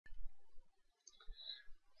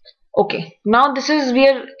Okay, now this is, we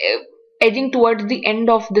are edging towards the end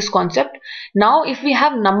of this concept. Now if we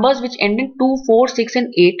have numbers which end in 2, 4, 6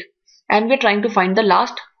 and 8 and we are trying to find the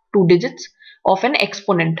last two digits of an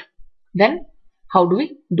exponent, then how do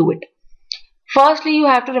we do it? Firstly, you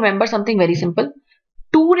have to remember something very simple.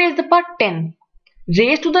 2 raised to the power 10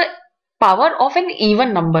 raised to the power of an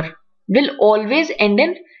even number will always end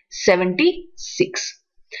in 76,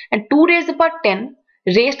 and 2 raised to the power 10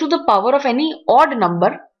 raised to the power of any odd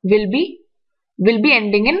number will be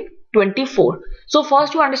ending in 24. So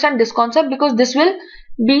first you understand this concept, because this will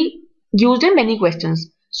be used in many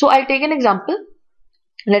questions. So I'll take an example.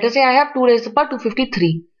 Let us say I have 2 raised to the power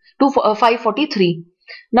 543.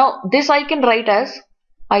 Now this I can write as,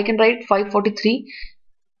 543.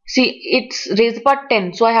 See, it's raised to the power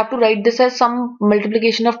 10, so I have to write this as some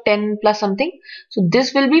multiplication of 10 plus something. So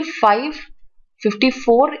this will be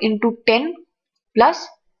 554 into 10 plus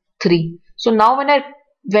 3. So now when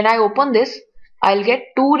I open this, I'll get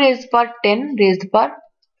 2 raised to the power 10 raised to the power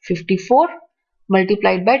 54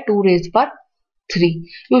 multiplied by 2 raised to the power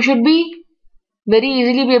 3. You should be very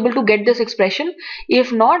easily be able to get this expression.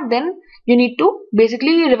 If not, then you need to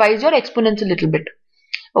basically revise your exponents a little bit.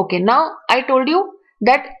 Okay, now I told you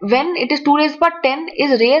that when it is 2 raised to the power 10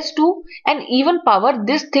 is raised to an even power,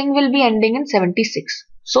 this thing will be ending in 76.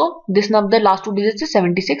 So this number, the last two digits is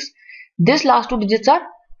 76. This last two digits are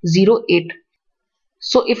 0, 8.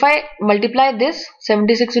 So if I multiply this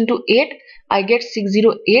 76 into 8, I get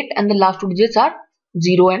 608, and the last two digits are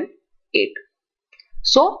 0 and 8.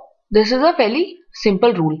 So this is a fairly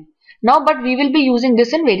simple rule. Now, but we will be using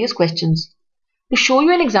this in various questions. To show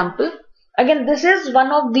you an example, again this is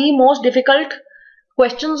one of the most difficult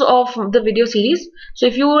questions of the video series. So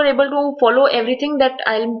if you are able to follow everything that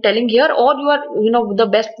I am telling here, or you are, the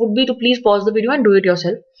best would be to please pause the video and do it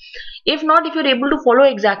yourself. If not, if you're able to follow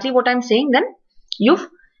exactly what I'm saying, then you've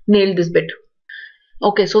nailed this bit.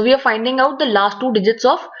 Okay, so we are finding out the last two digits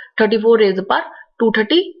of 34 raised to the power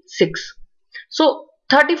 236. So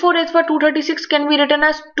 34 raised to the power 236 can be written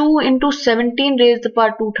as 2 into 17 raised to the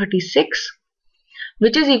power 236,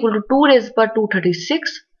 which is equal to 2 raised to the power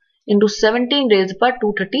 236 into 17 raised to the power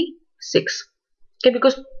 236. Okay,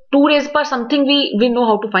 because 2 raised to the power something we know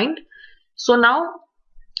how to find. So now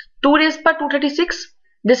 2 raised to the power 236,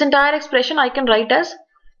 this entire expression I can write as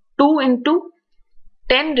 2 into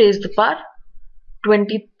 10 raised to the power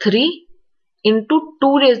 23 into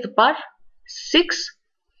 2 raised to the power 6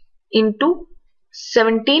 into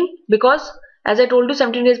 17, because as I told you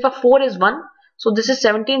 17 raised to the power 4 is 1. So this is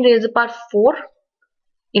 17 raised to the power 4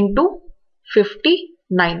 into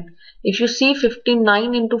 59. If you see,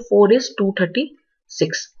 59 into 4 is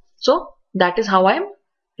 236. So that is how I am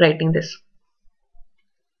writing this.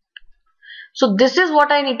 So this is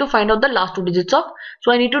what I need to find out the last two digits of.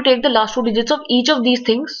 So I need to take the last two digits of each of these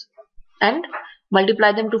things and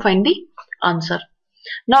multiply them to find the answer.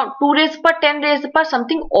 Now 2 raised to the power 10 raised to the power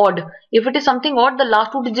something odd. If it is something odd, the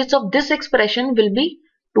last two digits of this expression will be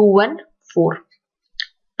 2 and 4.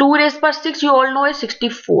 2 raised to the power 6 you all know is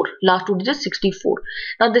 64. Last two digits 64.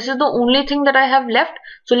 Now this is the only thing that I have left.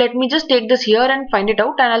 So let me just take this here and find it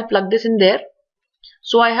out, and I'll plug this in there.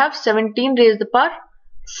 So I have 17 raised to the power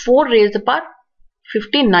 4 raised to the power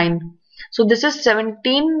 59. So this is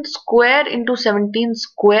 17 square into 17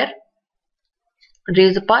 square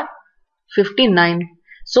raised to the power 59.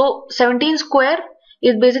 So 17 square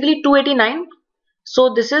is basically 289.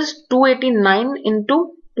 So this is 289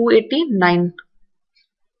 into 289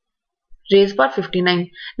 raised to the power 59.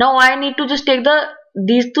 Now I need to just take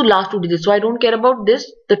these two last two digits. So I don't care about this,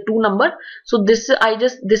 the 2 number. So this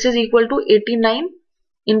is equal to 89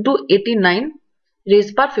 into 89 raised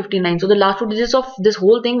to the power 59. So the last two digits of this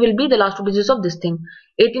whole thing will be the last two digits of this thing.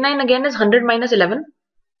 89 again is 100 minus 11.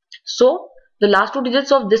 So the last two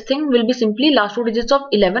digits of this thing will be simply last two digits of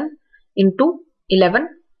 11 into 11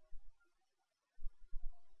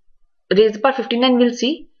 raised to the power 59, we'll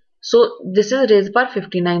see. So this is raised to the power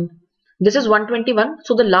 59. This is 121.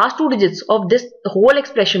 So the last two digits of this whole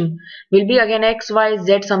expression will be again x, y,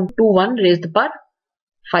 z sum 2, 1 raised to the power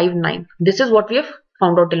 59. This is what we have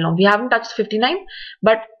found out till now. We haven't touched 59,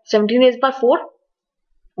 but 17 raised to the power 4,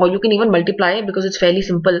 or you can even multiply because it's fairly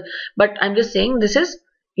simple. But I'm just saying, this is,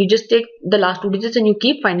 you just take the last two digits and you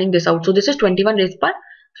keep finding this out. So this is 21 raised to the power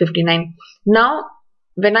 59. Now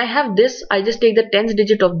when I have this, I just take the tens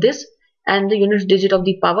digit of this and the units digit of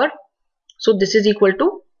the power. So this is equal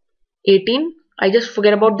to 18. I just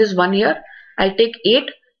forget about this 1 here. I'll take 8,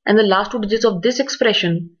 and the last two digits of this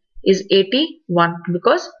expression is 81,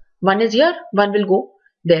 because 1 is here, 1 will go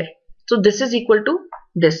there. So this is equal to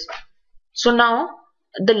this. So now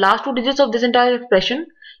the last two digits of this entire expression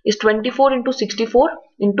is 24 into 64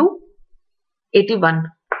 into 81.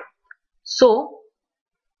 So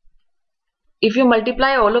if you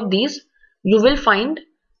multiply all of these, you will find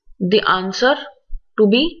the answer to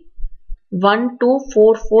be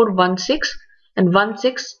 124416, and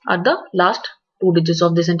 16 are the last two digits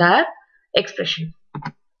of this entire expression.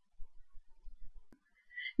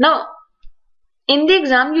 Now in the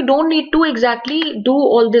exam you don't need to exactly do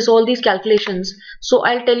all these calculations. So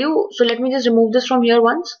I'll tell you, so let me just remove this from here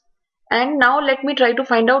once, and now let me try to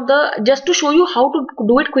find out just to show you how to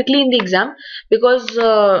do it quickly in the exam, because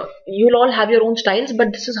you'll all have your own styles,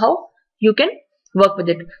 but this is how you can work with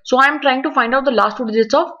it. So I'm trying to find out the last two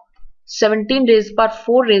digits of 17 raised to the power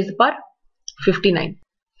 4 raised to the power 59.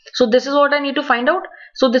 So this is what I need to find out.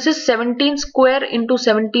 So this is 17 square into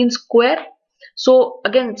 17 square. So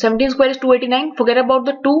again 17 square is 289. Forget about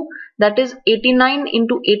the 2, that is 89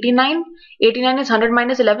 into 89. 89 is 100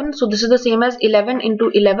 minus 11. So this is the same as 11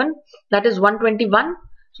 into 11, that is 121.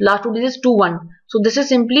 So last two digits 21. So this is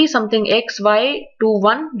simply something xy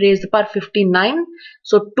 21 raised to the power 59.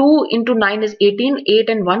 So 2 into 9 is 18. 8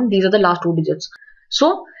 and 1, these are the last two digits.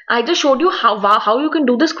 So I just showed you how you can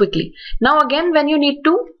do this quickly. Now again, when you need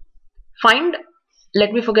to find,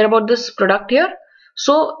 let me forget about this product here.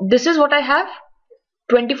 So this is what I have,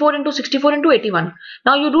 24 into 64 into 81.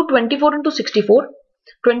 Now you do 24 into 64.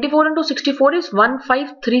 24 into 64 is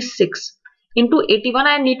 1536. Into 81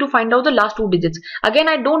 I need to find out the last two digits. Again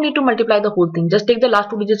I don't need to multiply the whole thing. Just take the last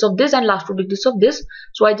two digits of this and last two digits of this.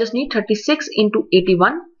 So I just need 36 into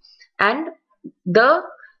 81, and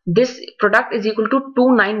this product is equal to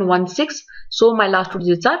 2916. So my last two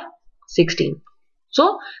digits are 16.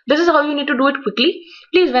 So this is how you need to do it quickly.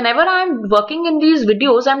 Please, whenever I am working in these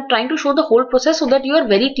videos, I am trying to show the whole process so that you are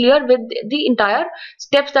very clear with the entire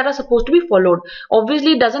steps that are supposed to be followed.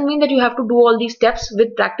 Obviously, it doesn't mean that you have to do all these steps.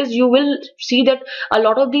 With practice, you will see that a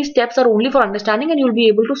lot of these steps are only for understanding, and you will be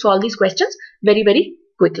able to solve these questions very, very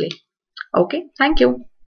quickly. Okay, thank you.